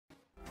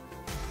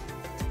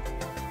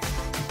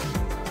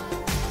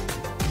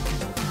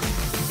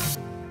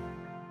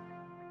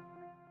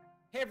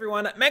Hey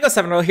everyone,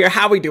 Mango7roll here.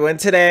 How we doing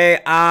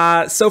today?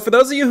 So for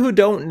those of you who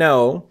don't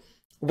know,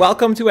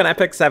 welcome to an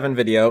Epic 7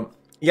 video.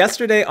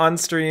 Yesterday on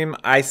stream,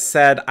 I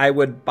said I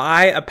would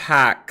buy a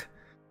pack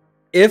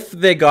if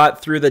they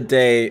got through the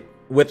day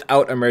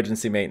without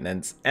emergency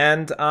maintenance.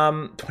 And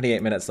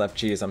 28 minutes left.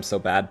 Geez, I'm so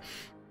bad.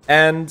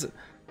 And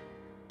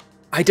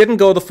I didn't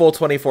go the full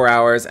 24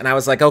 hours, and I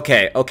was like,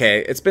 okay,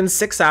 it's been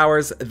 6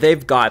 hours.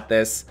 They've got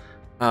this.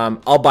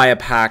 I'll buy a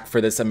pack for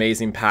this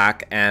amazing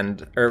pack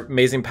or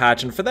amazing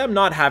patch, and for them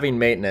not having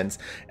maintenance.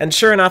 And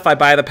sure enough, I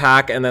buy the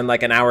pack, and then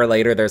like an hour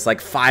later, there's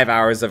like 5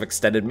 hours of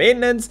extended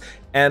maintenance,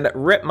 and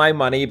rip my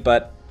money,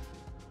 but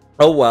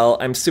oh well,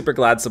 I'm super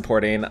glad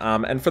supporting.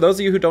 And for those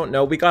of you who don't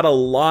know, we got a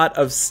lot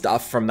of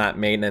stuff from that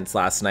maintenance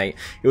last night.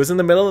 It was in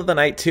the middle of the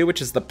night too,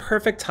 which is the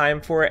perfect time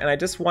for it, and I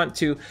just want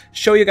to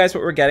show you guys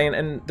what we're getting,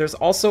 and there's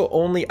also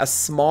only a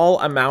small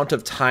amount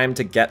of time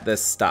to get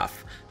this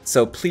stuff.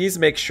 So please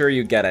make sure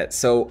you get it.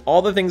 So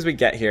all the things we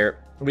get here,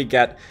 we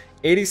get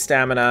 80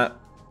 stamina,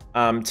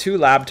 2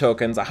 lab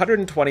tokens,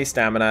 120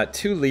 stamina,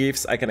 2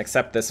 leaves, I can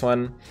accept this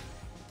one,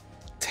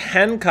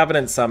 10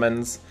 covenant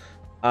summons,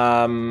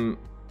 a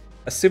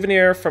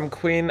souvenir from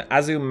Queen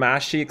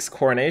Azumashik's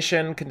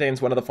coronation,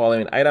 contains one of the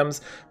following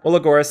items: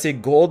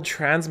 Rikoris, gold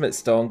transmit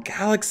stone,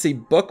 galaxy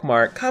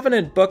bookmark,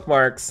 covenant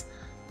bookmarks.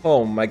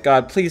 Oh my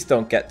god, please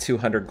don't get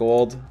 200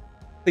 gold.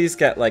 Please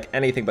get like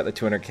anything but the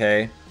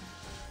 200k.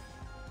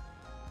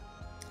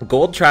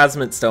 Gold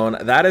transmit stone,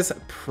 that is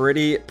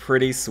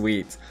pretty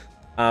sweet.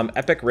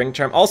 Epic ring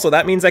charm. Also,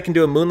 that means I can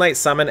do a moonlight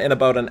summon in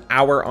about an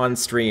hour on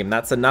stream.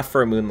 That's enough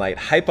for a moonlight.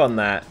 Hype on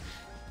that.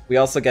 We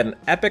also get an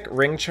epic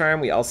ring charm.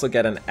 We also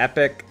get an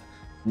epic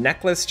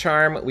necklace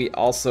charm. We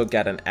also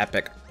get an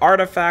epic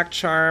artifact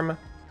charm.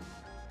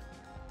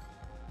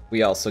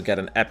 We also get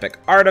an epic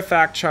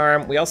artifact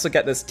charm. We also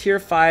get this tier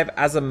 5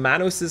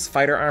 Azamanus'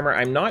 fighter armor.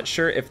 I'm not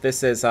sure if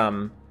this is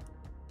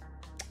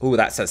ooh,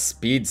 that says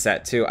speed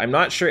set too. I'm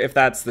not sure if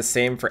that's the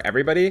same for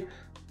everybody.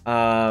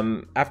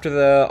 After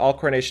the all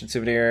coronation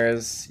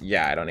souvenirs,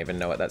 yeah, I don't even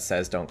know what that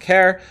says, don't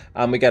care.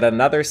 We get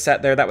another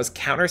set there that was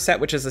counter set,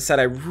 which is a set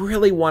I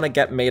really want to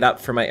get made up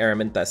for my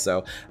Araminta,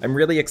 so I'm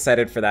really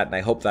excited for that, and I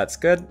hope that's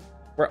good.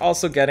 We're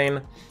also getting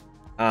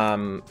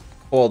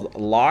gold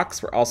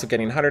locks. We're also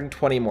getting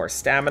 120 more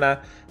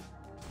stamina,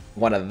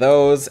 one of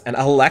those, and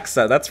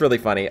Alexa, that's really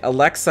funny.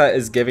 Alexa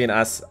is giving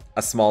us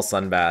a small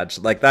sun badge.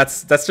 Like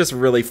that's just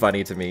really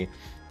funny to me.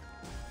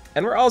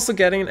 And we're also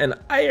getting an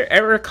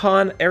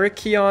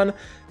Erikion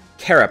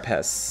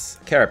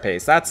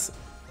Carapace. That's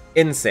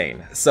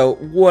insane. So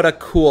what a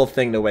cool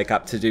thing to wake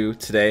up to do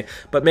today.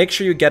 But make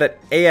sure you get it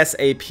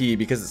ASAP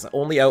because it's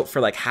only out for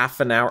like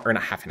half an hour, or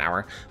not half an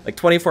hour, like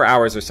 24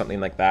 hours or something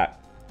like that.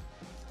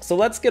 So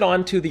let's get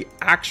on to the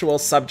actual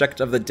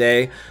subject of the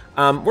day.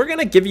 We're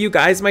gonna give you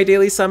guys my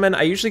daily summon.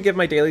 I usually give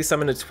my daily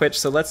summon to Twitch,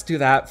 so let's do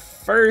that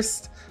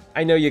first.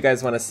 I know you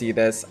guys want to see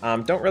this.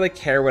 Don't really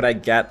care what I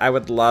get. I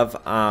would love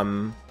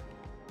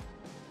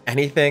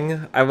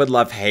anything. I would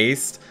love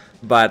haste,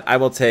 but I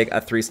will take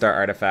a 3-star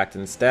artifact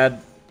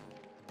instead.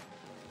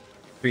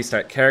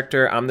 3-star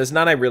character. There's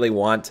none I really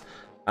want,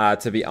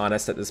 to be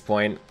honest at this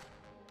point.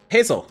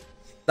 Hazel.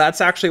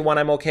 That's actually one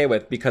I'm okay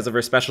with because of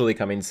her specialty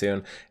coming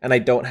soon, and I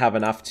don't have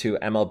enough to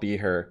MLB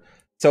her.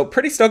 So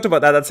pretty stoked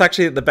about that. That's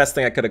actually the best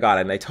thing I could have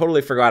gotten. I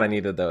totally forgot I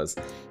needed those.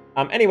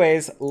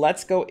 Anyways,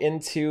 let's go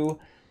into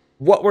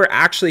what we're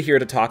actually here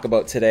to talk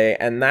about today,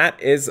 and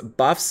that is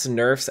buffs,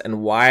 nerfs,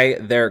 and why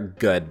they're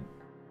good.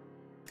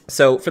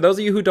 So for those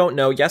of you who don't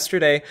know,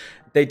 yesterday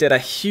they did a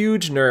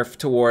huge nerf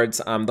towards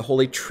the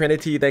Holy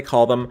Trinity, they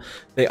call them.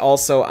 They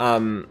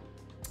also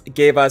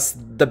gave us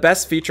the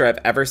best feature I've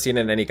ever seen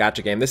in any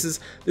gacha game. This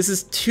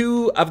is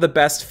 2 of the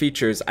best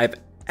features I've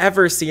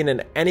ever seen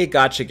in any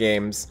gacha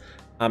games.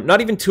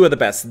 Not even 2 of the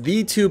best,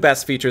 the 2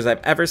 best features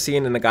I've ever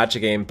seen in a gacha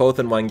game, both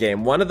in one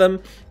game. One of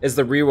them is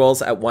the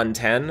rerolls at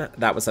 110.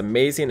 That was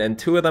amazing. And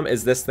 2 of them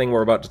is this thing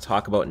we're about to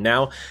talk about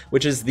now,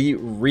 which is the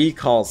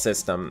recall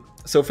system.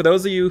 So for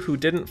those of you who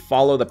didn't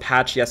follow the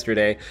patch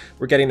yesterday,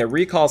 we're getting a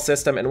recall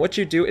system. And what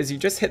you do is you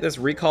just hit this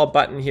recall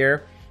button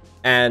here,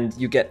 and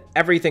you get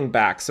everything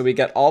back. So we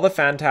get all the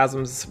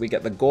phantasms, we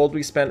get the gold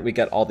we spent, we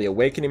get all the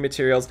awakening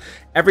materials.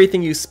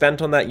 Everything you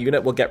spent on that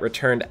unit will get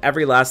returned,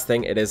 every last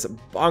thing. It is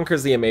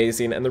bonkersly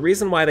amazing, and the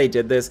reason why they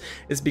did this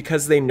is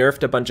because they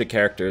nerfed a bunch of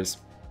characters.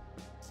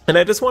 And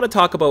I just want to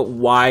talk about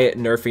why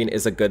nerfing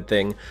is a good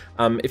thing.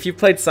 If you've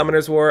played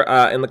Summoner's War,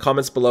 in the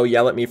comments below,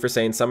 yell at me for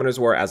saying Summoner's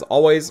War as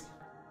always.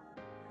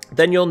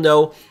 Then you'll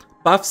know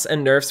buffs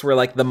and nerfs were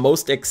like the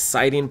most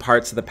exciting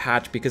parts of the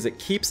patch because it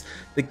keeps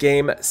the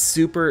game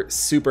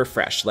super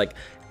fresh. Like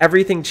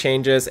everything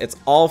changes, it's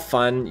all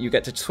fun, you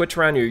get to switch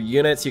around your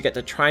units, you get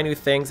to try new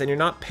things, and you're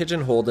not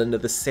pigeonholed into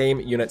the same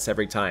units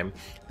every time.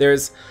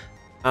 There's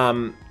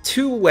 2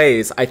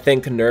 ways I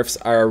think nerfs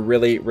are a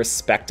really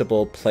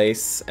respectable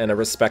place and a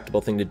respectable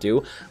thing to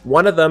do.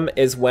 One of them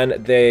is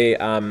when they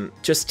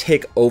just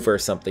take over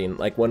something,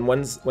 like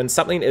when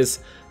something is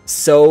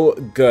so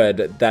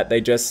good that they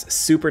just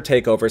super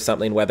take over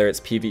something, whether it's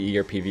PvE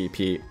or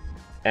PvP.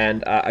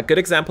 And a good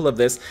example of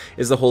this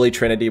is the Holy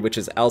Trinity, which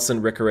is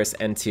Elson, Rikoris,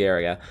 and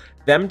Tieria.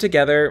 Them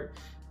together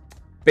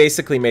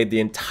basically made the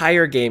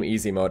entire game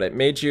easy mode. It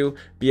made you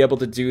be able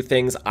to do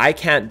things I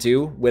can't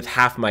do with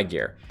half my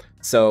gear.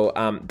 So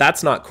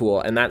that's not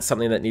cool, and that's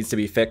something that needs to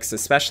be fixed,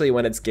 especially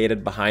when it's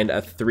gated behind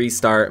a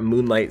 3-star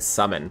Moonlight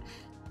summon.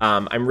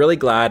 I'm really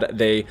glad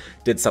they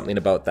did something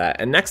about that.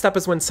 And next up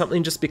is when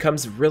something just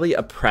becomes really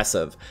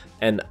oppressive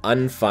and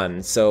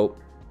unfun. So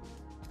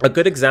a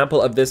good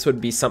example of this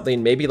would be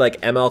something maybe like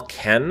ML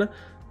Ken.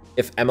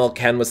 If ML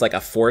Ken was like a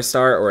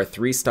 4-star or a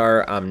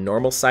 3-star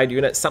normal side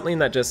unit, something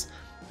that just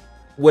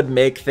would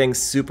make things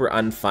super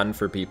unfun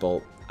for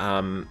people.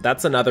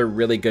 That's another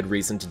really good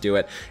reason to do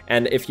it.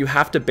 And if you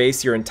have to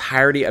base your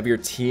entirety of your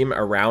team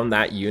around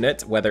that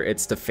unit, whether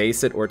it's to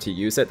face it or to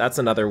use it, that's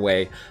another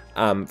way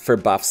for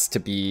buffs to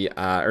be,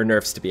 or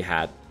nerfs to be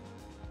had.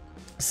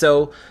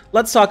 So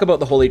let's talk about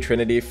the Holy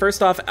Trinity.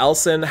 First off,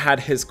 Elson had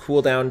his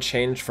cooldown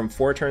changed from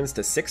 4 turns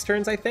to 6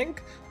 turns, I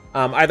think.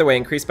 Either way,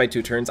 increased by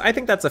 2 turns. I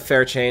think that's a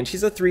fair change.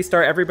 He's a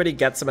 3-star, everybody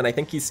gets him, and I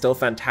think he's still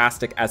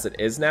fantastic as it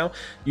is now.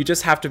 You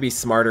just have to be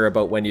smarter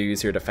about when you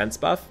use your defense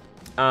buff.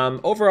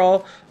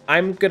 Overall,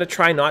 I'm gonna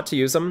try not to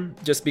use him,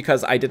 just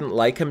because I didn't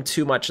like him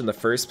too much in the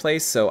first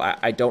place, so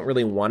I don't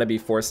really want to be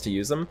forced to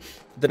use him.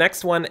 The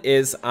next one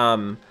is,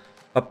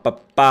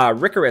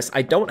 Rikoris.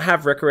 I don't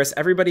have Rikoris.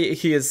 Everybody,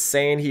 he is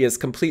saying he is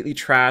completely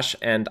trash,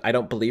 and I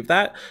don't believe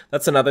that.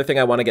 That's another thing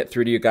I want to get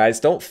through to you guys.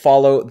 Don't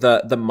follow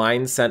the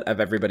mindset of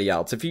everybody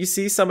else. If you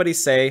see somebody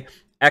say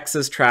X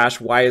is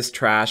trash, Y is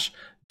trash,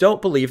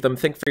 don't believe them.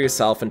 Think for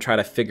yourself and try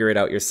to figure it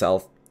out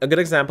yourself. A good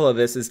example of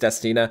this is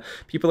Destina.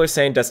 People are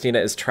saying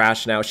Destina is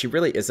trash now. She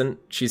really isn't.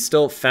 She's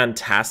still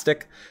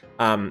fantastic.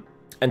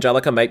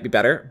 Angelica might be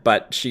better,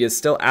 but she is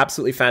still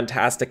absolutely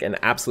fantastic and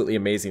absolutely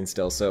amazing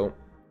still. So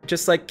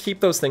just like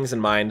keep those things in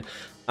mind.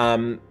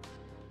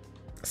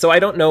 So I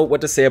don't know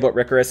what to say about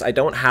Rikoris. I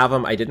don't have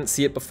him. I didn't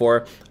see it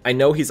before. I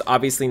know he's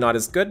obviously not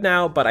as good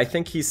now, but I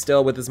think he's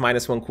still, with his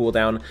 -1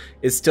 cooldown,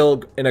 is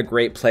still in a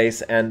great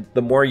place. And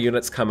the more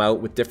units come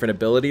out with different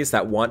abilities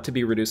that want to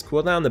be reduced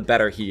cooldown, the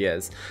better he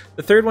is.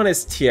 The third one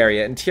is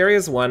Tieria, and Tieria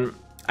is one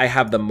I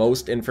have the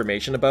most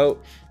information about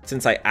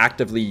since I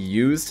actively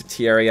used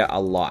Tieria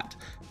a lot.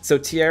 So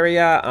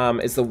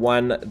Tieria is the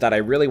one that I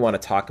really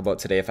want to talk about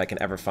today if I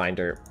can ever find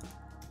her.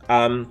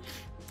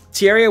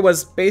 Tieria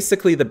was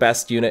basically the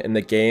best unit in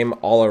the game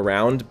all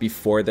around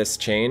before this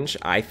change,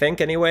 I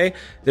think anyway.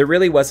 There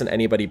really wasn't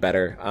anybody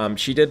better.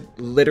 She did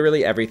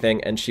literally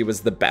everything, and she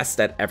was the best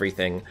at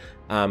everything.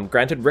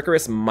 Granted,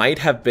 Rikoris might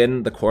have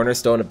been the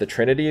cornerstone of the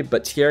Trinity,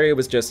 but Tieria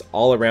was just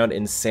all around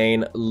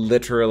insane,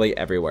 literally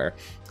everywhere.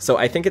 So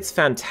I think it's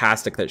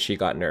fantastic that she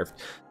got nerfed.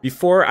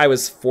 Before, I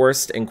was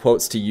forced, in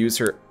quotes, to use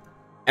her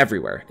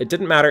everywhere. It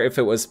didn't matter if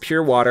it was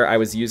pure water, I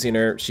was using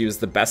her. She was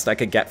the best I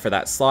could get for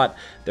that slot.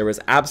 There was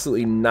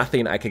absolutely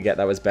nothing I could get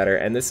that was better,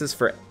 and this is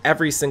for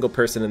every single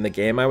person in the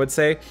game, I would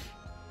say.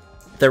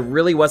 There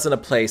really wasn't a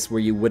place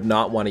where you would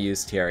not want to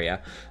use Tieria.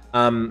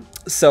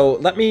 So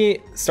let me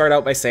start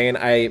out by saying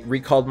I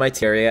recalled my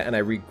Tieria, and I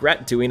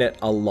regret doing it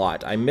a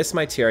lot. I miss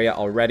my Tieria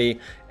already,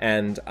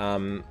 and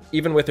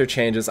even with her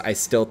changes, I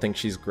still think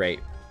she's great.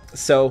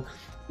 So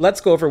let's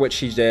go over what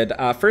she did.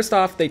 First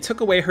off, they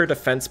took away her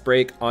defense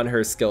break on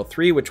her skill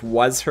 3, which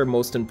was her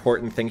most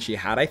important thing she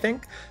had, I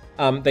think.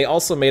 They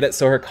also made it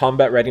so her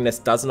combat readiness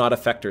does not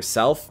affect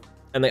herself,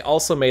 and they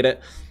also made it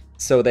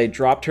so they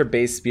dropped her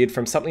base speed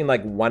from something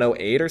like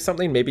 108 or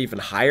something, maybe even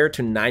higher,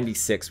 to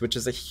 96, which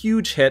is a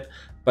huge hit,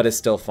 but is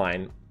still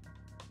fine.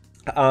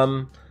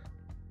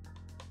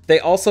 They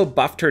also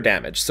buffed her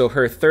damage, so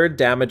her third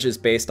damage is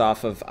based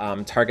off of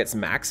target's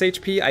max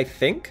HP, I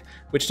think,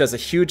 which does a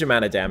huge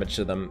amount of damage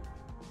to them.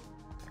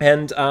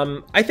 And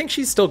I think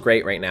she's still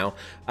great right now.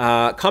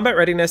 Combat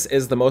readiness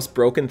is the most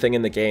broken thing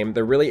in the game.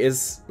 There really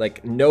is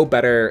like no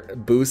better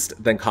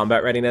boost than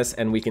combat readiness,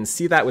 and we can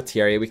see that with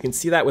Tieria. We can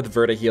see that with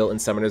Vertiheel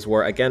and Summoner's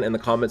War. Again, in the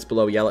comments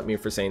below, yell at me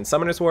for saying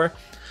Summoner's War.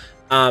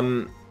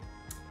 And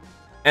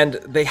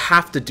they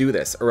have to do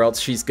this, or else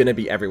she's going to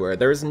be everywhere.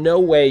 There is no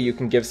way you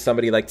can give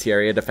somebody like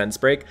Tieria a defense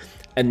break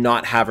and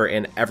not have her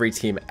in every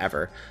team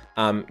ever.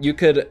 You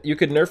could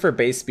nerf her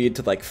base speed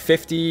to like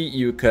 50.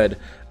 You could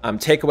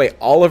take away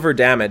all of her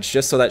damage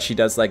just so that she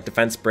does like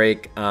defense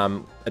break,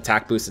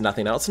 attack boost, and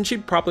nothing else, and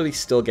she'd probably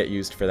still get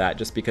used for that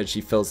just because she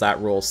fills that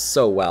role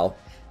so well.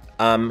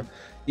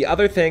 The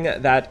other thing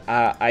that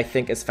I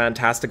think is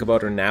fantastic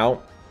about her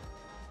now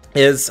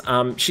is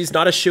she's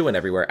not a shoo-in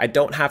everywhere. I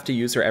don't have to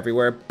use her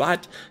everywhere,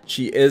 but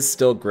she is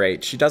still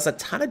great. She does a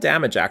ton of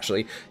damage,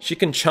 actually. She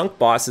can chunk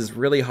bosses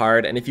really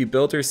hard, and if you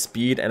build her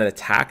speed and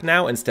attack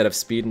now instead of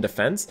speed and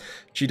defense,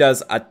 she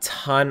does a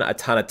ton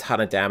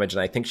of damage,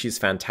 and I think she's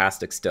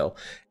fantastic still.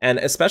 And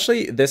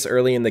especially this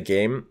early in the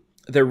game,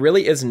 there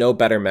really is no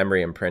better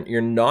memory imprint.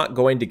 You're not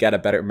going to get a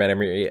better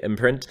memory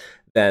imprint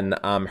than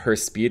her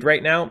speed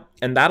right now,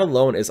 and that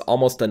alone is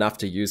almost enough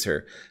to use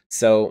her.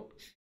 So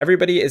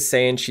everybody is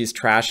saying she's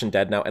trash and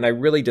dead now, and I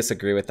really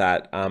disagree with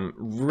that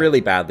really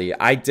badly.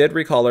 I did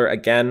recall her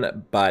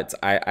again, but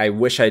I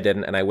wish I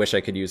didn't, and I wish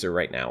I could use her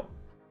right now.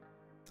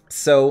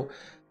 So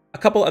a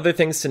couple other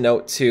things to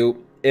note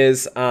too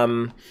is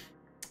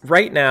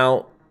right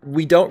now,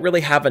 we don't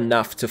really have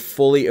enough to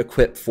fully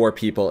equip 4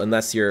 people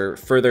unless you're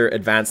further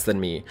advanced than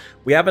me.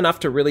 We have enough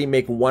to really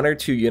make 1 or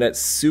 2 units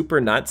super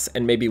nuts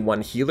and maybe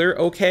 1 healer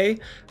okay,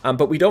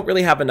 but we don't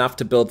really have enough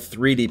to build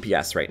 3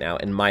 DPS right now,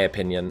 in my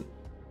opinion.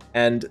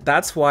 And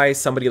that's why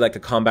somebody like a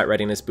combat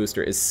readiness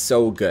booster is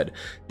so good,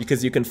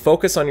 because you can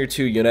focus on your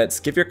 2 units,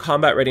 give your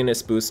combat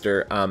readiness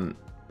booster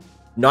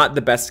not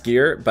the best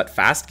gear, but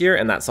fast gear,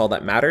 and that's all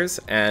that matters.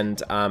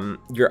 And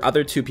your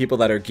other 2 people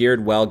that are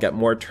geared well get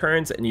more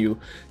turns, and you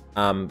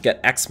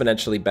get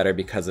exponentially better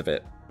because of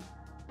it.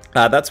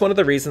 That's one of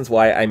the reasons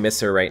why I miss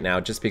her right now,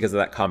 just because of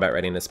that combat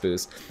readiness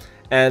boost.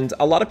 And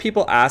a lot of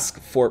people ask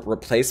for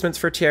replacements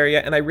for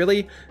Tieria, and I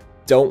really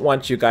don't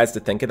want you guys to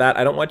think of that.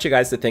 I don't want you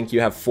guys to think you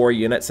have 4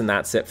 units and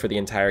that's it for the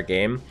entire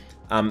game.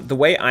 The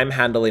way I'm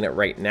handling it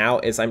right now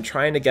is I'm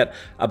trying to get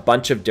a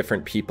bunch of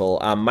different people.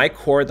 My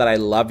core that I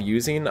love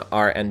using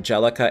are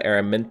Angelica,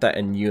 Araminta,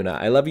 and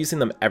Yuna. I love using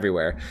them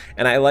everywhere,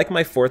 and I like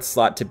my 4th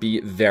slot to be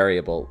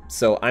variable.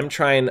 So I'm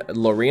trying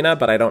Lorena,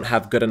 but I don't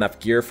have good enough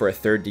gear for a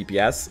 3rd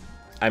DPS.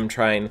 I'm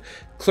trying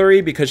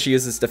Clury because she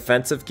uses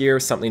defensive gear,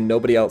 something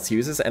nobody else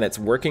uses, and it's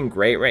working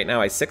great right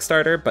now. I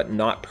 6-starred her, but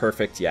not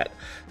perfect yet.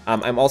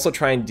 I'm also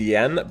trying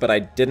Diane, but I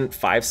didn't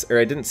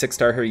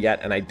 6-star her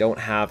yet, and I don't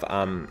have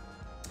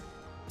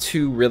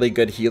 2 really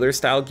good healer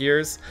style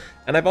gears.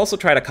 And I've also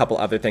tried a couple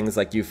other things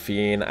like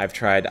Euphine. I've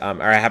tried,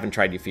 or I haven't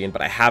tried Euphine,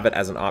 but I have it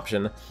as an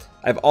option.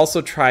 I've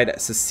also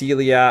tried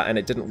Cecilia, and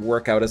it didn't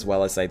work out as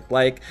well as I'd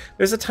like.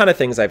 There's a ton of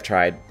things I've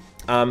tried.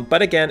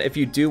 But again, if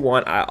you do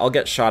want, I'll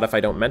get shot if I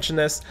don't mention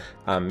this,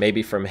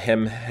 maybe from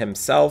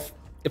himself.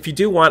 If you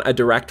do want a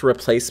direct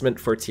replacement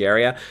for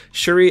Tieria,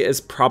 Shuri is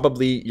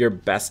probably your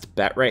best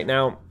bet right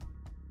now.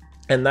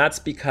 And that's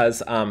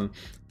because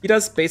he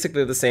does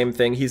basically the same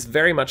thing. He's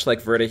very much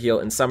like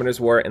Vertiheel in Summoner's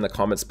War. In the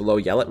comments below,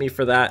 yell at me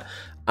for that.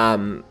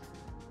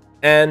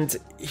 And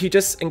he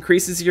just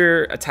increases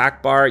your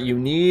attack bar. You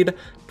need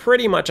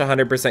pretty much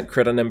 100%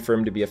 crit on him for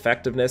him to be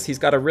effectiveness. He's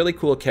got a really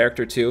cool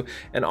character too.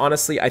 And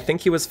honestly, I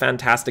think he was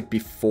fantastic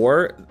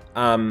before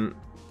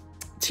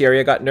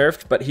Tieria got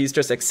nerfed, but he's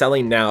just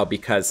excelling now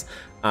because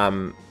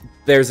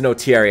there's no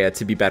Tieria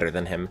to be better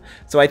than him.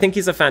 So I think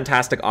he's a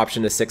fantastic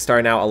option to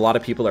 6-star now. A lot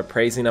of people are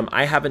praising him.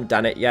 I haven't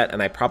done it yet,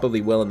 and I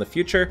probably will in the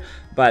future.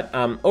 But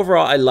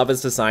overall, I love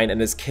his design,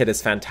 and his kit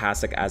is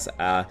fantastic as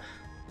a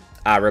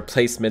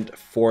replacement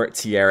for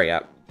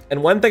Tieria.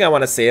 And one thing I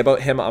want to say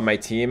about him on my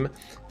team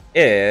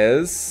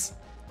is,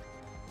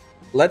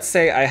 let's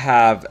say I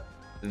have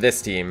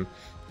this team.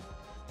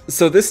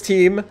 So this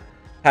team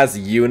has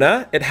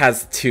Yuna, it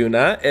has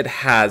Tuna, it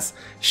has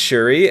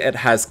Shuri, it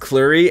has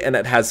Clury, and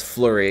it has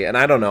Flurry. And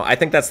I don't know, I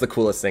think that's the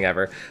coolest thing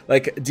ever.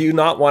 Like, do you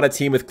not want a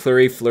team with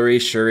Clury, Flurry,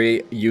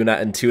 Shuri,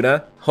 Yuna, and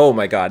Tuna? Oh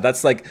my god,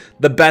 that's like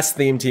the best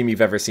theme team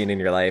you've ever seen in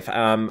your life.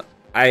 I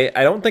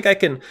don't think I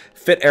can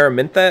fit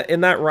Araminta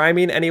in that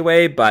rhyming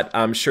anyway, but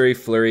Shuri,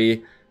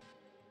 Flurry,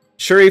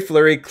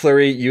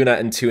 Clury, Yuna,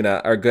 and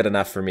Tuna are good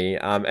enough for me.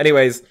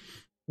 Anyways,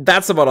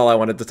 that's about all I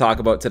wanted to talk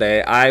about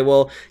today. I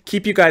will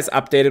keep you guys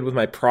updated with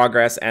my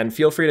progress, and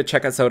feel free to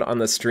check us out on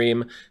the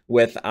stream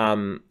with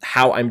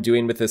how I'm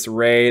doing with this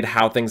raid,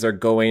 how things are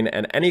going,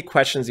 and any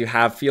questions you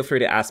have, feel free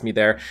to ask me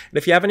there. And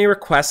if you have any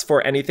requests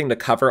for anything to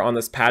cover on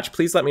this patch,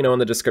 please let me know in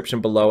the description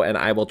below, and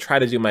I will try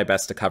to do my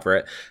best to cover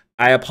it.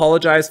 I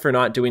apologize for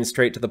not doing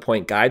straight to the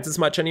point guides as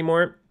much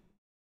anymore,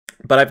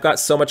 but I've got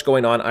so much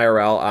going on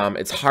IRL,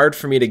 it's hard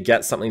for me to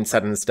get something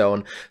set in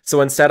stone. So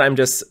instead, I'm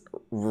just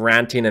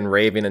ranting and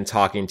raving and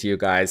talking to you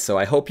guys. So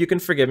I hope you can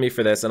forgive me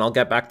for this, and I'll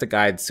get back to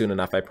guides soon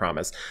enough, I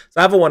promise.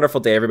 So have a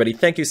wonderful day, everybody.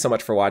 Thank you so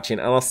much for watching,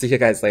 and I'll see you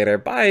guys later.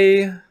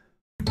 Bye!